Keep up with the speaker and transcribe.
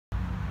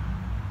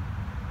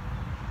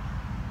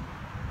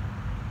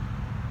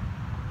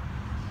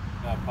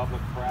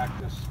public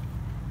practice.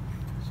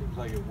 Seems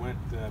like it went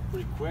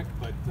pretty quick,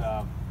 but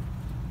I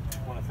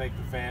want to thank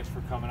the fans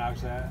for coming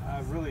out.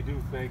 I really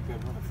do think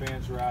that when the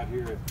fans are out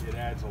here, it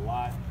adds a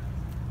lot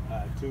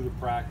to the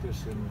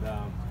practice, and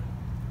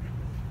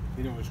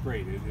you know, it's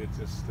great. It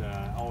just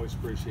always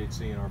appreciate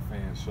seeing our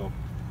fans. So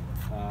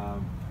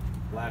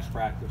last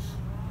practice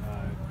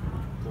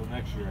until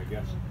next year, I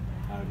guess,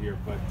 out here.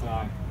 But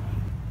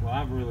well,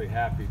 I'm really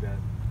happy that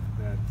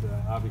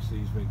obviously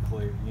he's been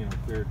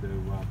cleared to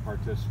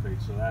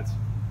participate. So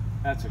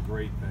that's a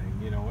great thing.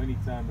 You know,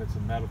 anytime it's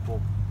a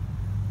medical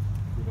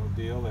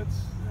deal,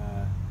 that's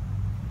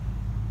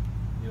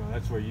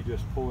that's where you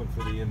just pulling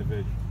for the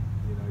individual.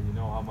 You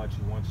know how much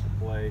he wants to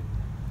play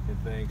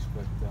and things,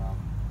 but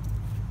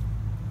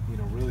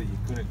really you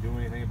couldn't do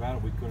anything about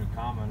it. We couldn't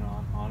comment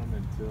on him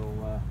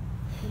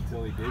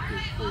until he did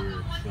get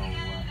cleared. So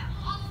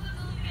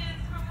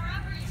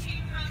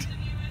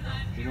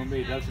you know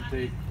me, it doesn't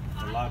take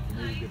a lot for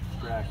me to get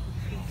distracted.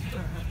 So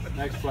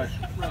next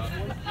question.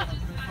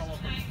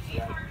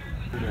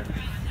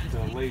 To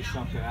lay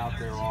something out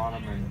there on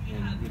him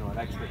and an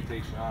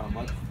expectation on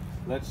him.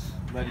 Let's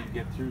let him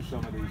get through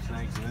some of these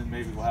things, and then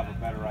maybe we'll have a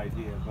better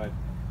idea. But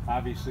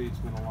obviously, it's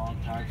been a long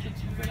time since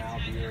he's been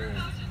out here,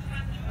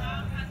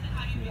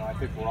 and I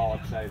think we're all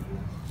excited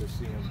to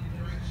see him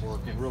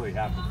work and really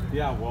happy.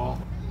 Yeah,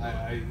 well,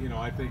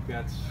 I think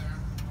that's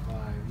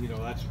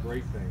that's a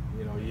great thing.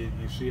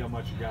 You see how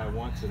much a guy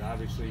wants it.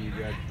 Obviously, you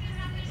got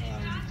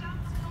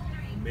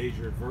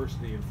major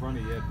adversity in front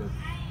of you, but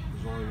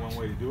there's only one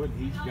way to do it, and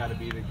he's got to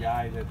be the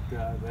guy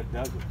that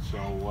does it.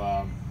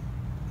 So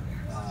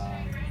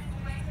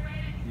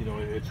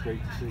it's great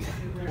to see.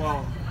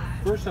 Well,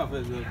 first off,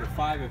 the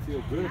five I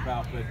feel good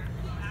about, but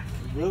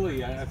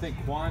really I think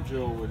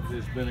Quandro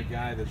has been a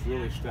guy that's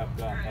really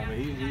stepped up. I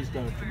mean, he's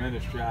done a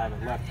tremendous job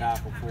at left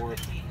tackle for us,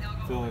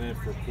 filling in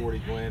for Cordy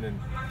Glenn, and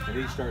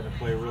he's starting to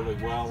play really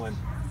well. And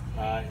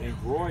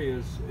Groy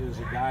is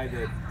a guy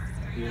that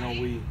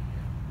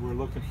we're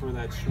looking for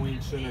that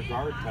swing center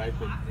guard type,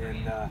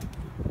 and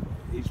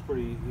he's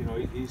pretty,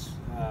 he's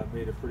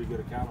made a pretty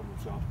good account of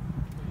himself.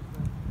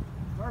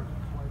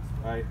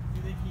 Right. Do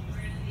you think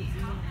he's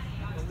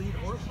the lead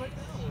horse right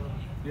now? Or?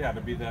 Yeah,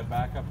 to be that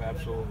backup,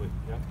 absolutely.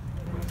 Yep.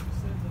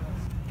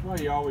 Well,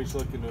 you're always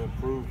looking to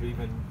improve,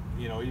 even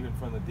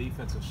from the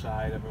defensive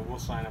side. I mean, we'll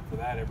sign up for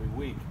that every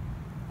week.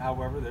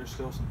 However, there's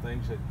still some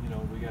things that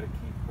we got to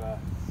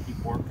keep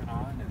working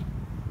on,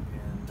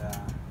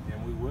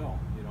 and we will.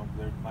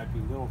 There might be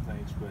little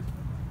things, but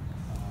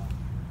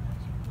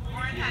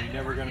you're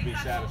never going to be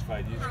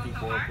satisfied. You just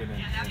keep working,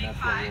 and that's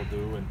what we'll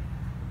do.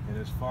 And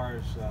as far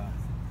as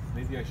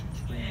maybe I should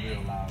scream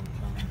real loud or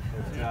something.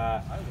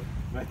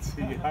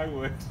 I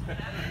would.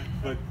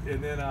 But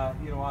and then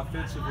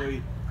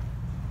offensively,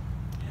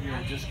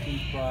 just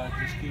keep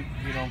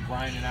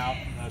grinding out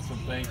some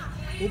things.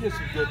 They did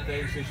some good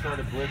things. They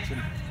started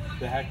blitzing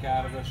the heck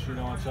out of us,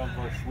 on some of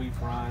our sweep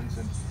runs,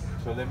 and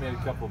so they made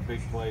a couple of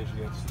big plays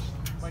against us.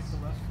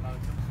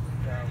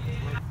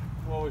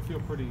 Well, we feel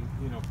pretty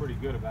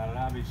good about it.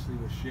 Obviously,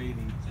 with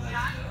Shady,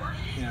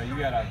 you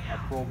got a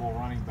Pro Bowl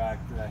running back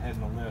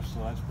heading the list, so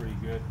that's pretty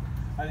good.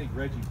 I think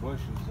Reggie Bush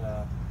is,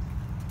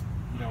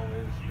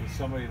 is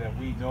somebody that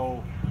we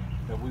know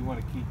that we want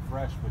to keep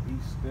fresh, but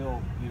he's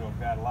still,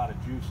 got a lot of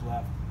juice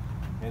left.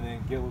 And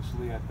then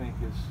Gillislee, I think,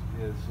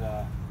 is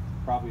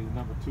probably the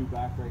number 2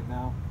 back right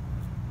now.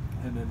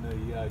 And then the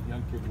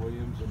young kid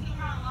Williams, and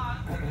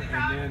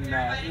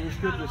then it was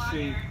good to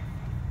see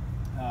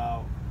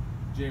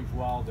James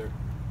Wilder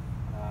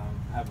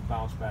have a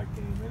bounce back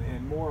game,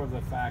 and more of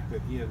the fact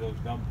that he had those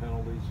dumb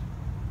penalties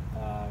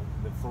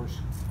the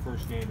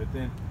first game, but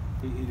then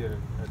he did a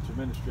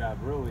tremendous job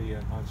really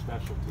on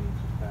special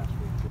teams this past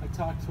week. I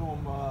talked to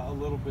him a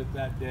little bit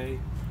that day,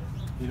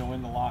 in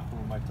the locker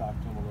room. I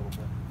talked to him a little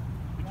bit.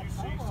 Did you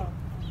see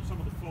some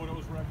of the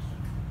photos, Rex,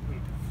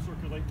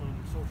 circulating on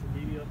social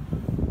media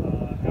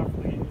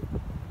after the game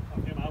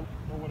of him out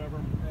or whatever?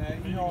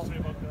 Anything you can say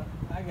about that?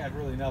 I got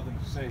really nothing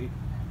to say,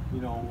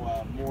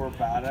 more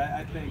about it.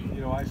 I think,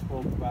 I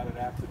spoke about it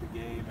after the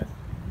game,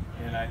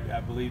 and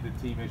I believe the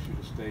team issued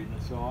a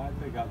statement. So I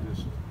think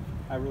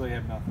I really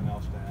have nothing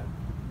else to add.